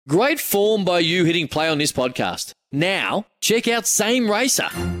Great form by you hitting play on this podcast. Now, check out Same Racer,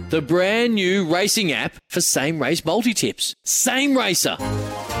 the brand new racing app for same race multi-tips. Same Racer.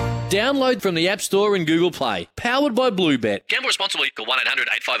 Download from the App Store and Google Play. Powered by Bluebet. Gamble responsibly. Call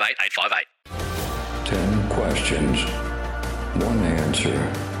 1-800-858-858. 10 questions. One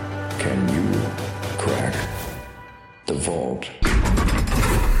answer. Can you crack the vault?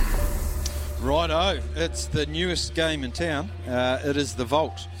 Righto, it's the newest game in town. It is the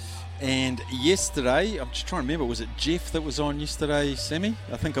Vault. And yesterday, I'm just trying to remember, was it Jeff that was on yesterday, Sammy?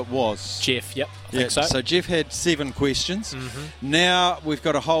 I think it was. Jeff, yep, I think so. So Jeff had 7 questions. Mm-hmm. Now we've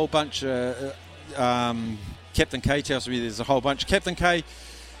got a whole bunch of... Captain K tells me there's a whole bunch. Captain K,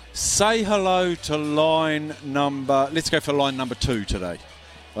 say hello to line number... Let's go for line number 2 today.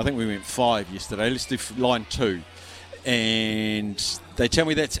 I think we went 5 yesterday. Let's do line 2. And they tell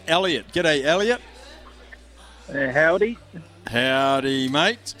me that's Elliot. G'day, Elliot. Howdy. Howdy,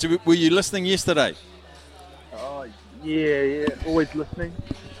 mate. Were you listening yesterday? Oh, yeah, always listening.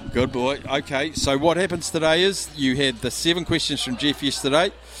 Good boy. Okay, so what happens today is you had the 7 questions from Jeff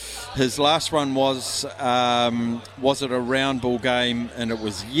yesterday. His last one was it a round ball game? And it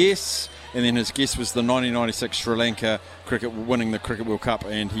was yes. And then his guess was the 1996 Sri Lanka cricket winning the Cricket World Cup,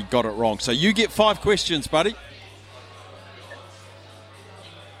 and he got it wrong. So you get 5 questions, buddy.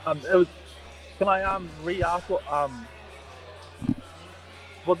 Can I re-ask what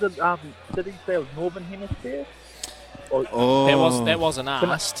was it? Did he say it was Northern Hemisphere? That wasn't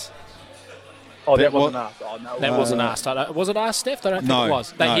asked. That wasn't asked. Oh, no. That wasn't asked. Was it asked, Steph? I don't think it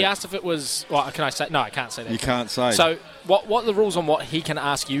was. No. He asked if it was... Well, can I say... No, I can't say that. You can't say. So what are the rules on what he can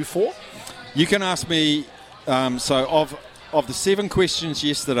ask you for? You can ask me... so of the 7 questions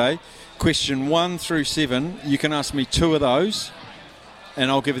yesterday, question 1 through 7, you can ask me 2 of those, and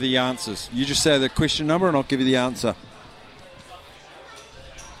I'll give you the answers. You just say the question number, and I'll give you the answer.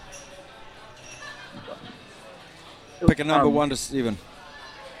 Pick a number 1 to 7.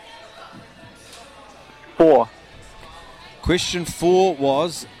 4. Question 4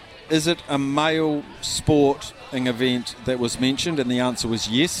 was, is it a male sporting event that was mentioned? And the answer was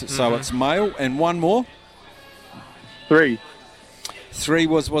yes, so it's male. And 1 more? 3. 3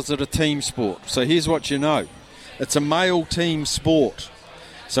 was it a team sport? So here's what you know. It's a male team sport.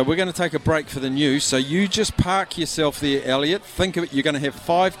 So we're going to take a break for the news. So you just park yourself there, Elliot. Think of it. You're going to have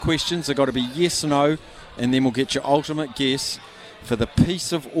 5 questions. They've got to be yes or no. And then we'll get your ultimate guess for the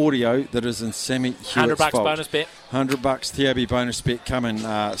piece of audio that is in Sammy Hewitt's $100 vault. bonus bet. $100 TAB bonus bet coming.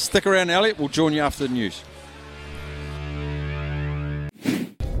 Stick around, Elliot. We'll join you after the news.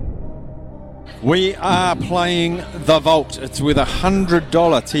 We are playing the Vault. It's with a $100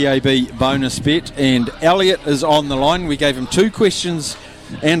 TAB bonus bet, and Elliot is on the line. We gave him 2 questions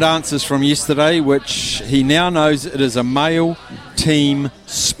and answers from yesterday, which he now knows it is a male team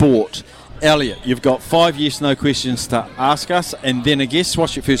sport. Elliot, you've got 5 yes-no questions to ask us, and then a guess.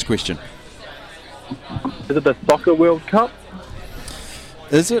 What's your first question? Is it the Soccer World Cup?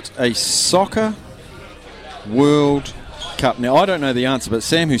 Is it a Soccer World Cup? Now, I don't know the answer, but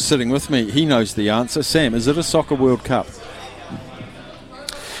Sam, who's sitting with me, he knows the answer. Sam, is it a Soccer World Cup?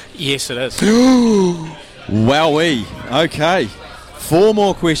 Yes, it is. Wowee. Okay. 4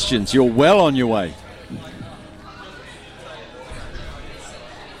 more questions. You're well on your way.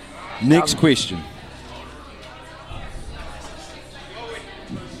 Next question.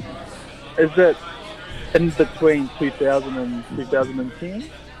 Is it in between 2000 and 2010?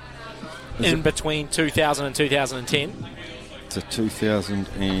 In between 2000 and 2010? To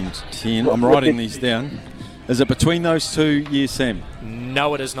 2010. I'm writing these down. Is it between those 2 years, Sam?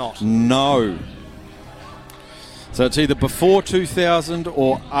 No, it is not. No. So it's either before 2000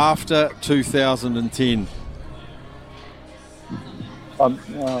 or after 2010.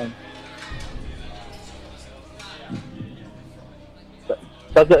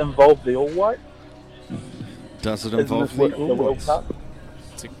 Does it involve the All Whites? Does it involve the All World Whites? Cup?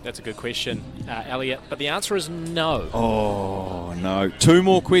 That's a good question, Elliot. But the answer is no. Oh, no. 2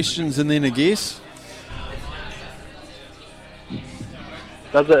 more questions and then a guess.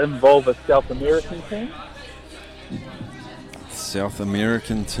 Does it involve a South American team? South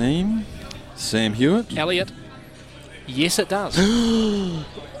American team. Sam Hewitt. Elliot, yes, it does.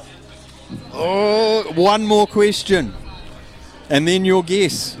 Oh, 1 more question. And then your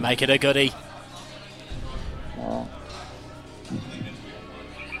guess. Make it a goodie.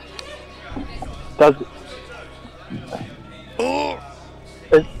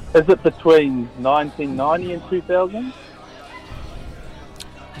 Is it between 1990 and 2000?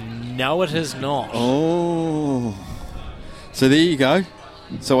 No, it is not. Oh. So there you go.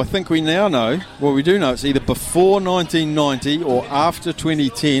 So I think we now know, well, we do know it's either before 1990 or after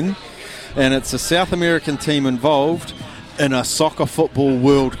 2010, and it's a South American team involved in a soccer football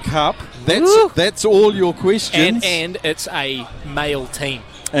World Cup. That's all your questions. And it's a male team.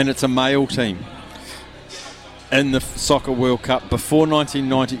 And it's a male team in the Soccer World Cup before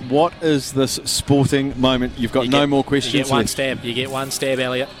 1990. What is this sporting moment? You've got no more questions. You get one left. stab. You get one stab,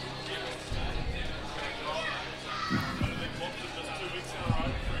 Elliot.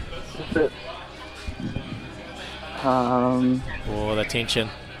 Is it? Oh, the tension.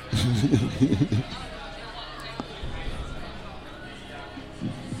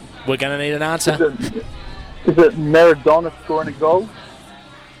 We're going to need an answer. Is it Maradona scoring a goal?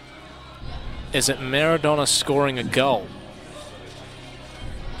 Is it Maradona scoring a goal?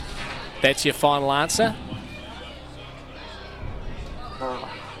 That's your final answer?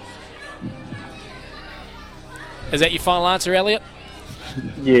 Is that your final answer, Elliot?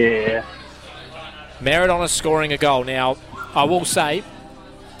 Yeah. Maradona scoring a goal. Now, I will say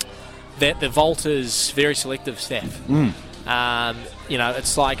that the vault is very selective, Steph.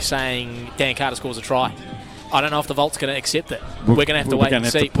 It's like saying Dan Carter scores a try. I don't know if the vault's going to accept it. We're going to have to wait and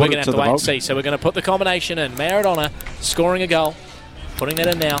see. We're going to have to wait and see. So we're going to put the combination in. Maradona scoring a goal. Putting that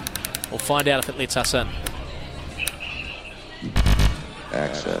in now. We'll find out if it lets us in.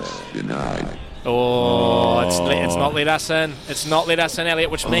 Access denied. It's not let us in. It's not let us in, Elliot,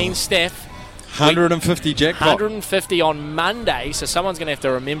 which means, Steph, 150 jackpot. 150 on Monday, so someone's going to have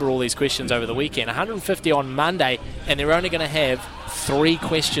to remember all these questions over the weekend. 150 on Monday, and they're only going to have 3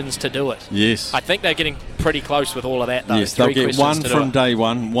 questions to do it. Yes. I think they're getting pretty close with all of that, though. Yes, they'll get one from it. day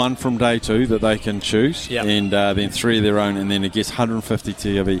one, one from day 2 that they can choose, and then 3 of their own, and then it gets 150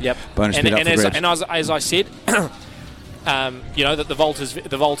 TLB bonus bet up for grabs. And as I said, that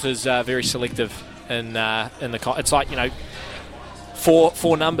the vault is very selective in the. It's like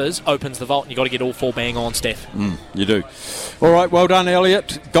four numbers opens the vault, and you've got to get all 4 bang on, Steph. You do. All right, well done,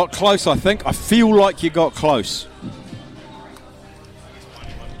 Elliot. Got close, I think. I feel like you got close.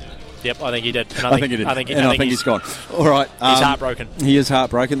 Yep, I think he did. I think he did. I think he's gone. All right. He's heartbroken. He is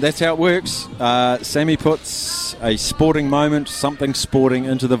heartbroken. That's how it works. Sammy puts a sporting moment, something sporting,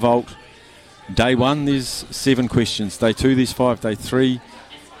 into the vault. Day 1, there's 7 questions. Day 2, there's 5. Day 3,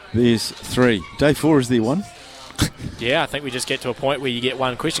 there's 3. Day 4, is there 1? Yeah, I think we just get to a point where you get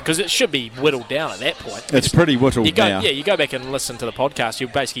 1 question, because it should be whittled down at that point. It's pretty whittled now. Yeah, you go back and listen to the podcast,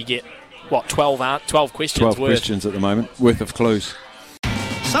 you'll basically get, 12 questions 12 worth. questions at the moment, worth of clues.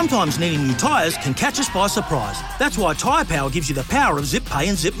 Sometimes needing new tyres can catch us by surprise. That's why Tyre Power gives you the power of zip pay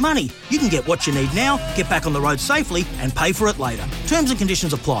and zip money. You can get what you need now, get back on the road safely, and pay for it later. Terms and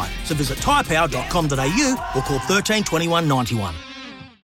conditions apply. So visit tyrepower.com.au or call 13 21 91.